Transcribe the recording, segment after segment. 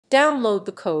Download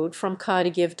the code from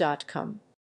codegive.com.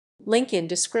 Link in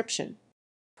description.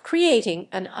 Creating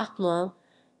an unlayer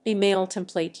email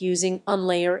template using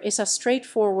unlayer is a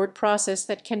straightforward process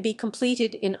that can be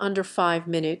completed in under 5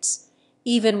 minutes,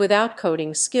 even without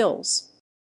coding skills.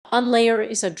 Unlayer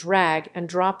is a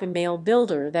drag-and-drop email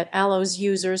builder that allows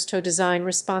users to design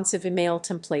responsive email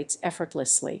templates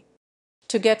effortlessly.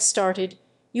 To get started,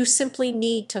 you simply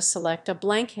need to select a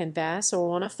blank canvas or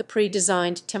one of the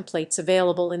pre-designed templates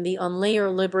available in the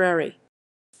unlayer library.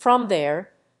 From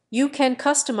there, you can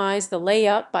customize the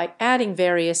layout by adding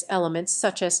various elements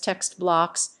such as text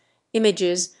blocks,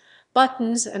 images,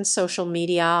 buttons, and social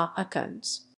media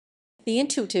icons. The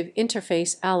intuitive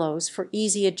interface allows for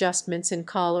easy adjustments in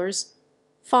colors,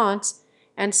 fonts,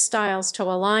 and styles to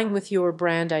align with your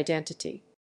brand identity.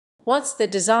 Once the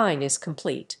design is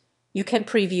complete, you can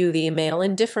preview the email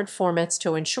in different formats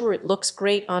to ensure it looks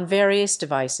great on various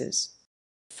devices.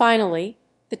 Finally,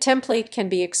 the template can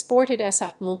be exported as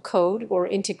HTML code or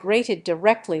integrated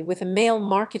directly with email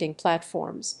marketing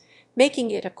platforms,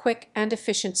 making it a quick and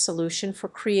efficient solution for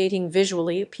creating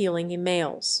visually appealing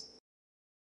emails.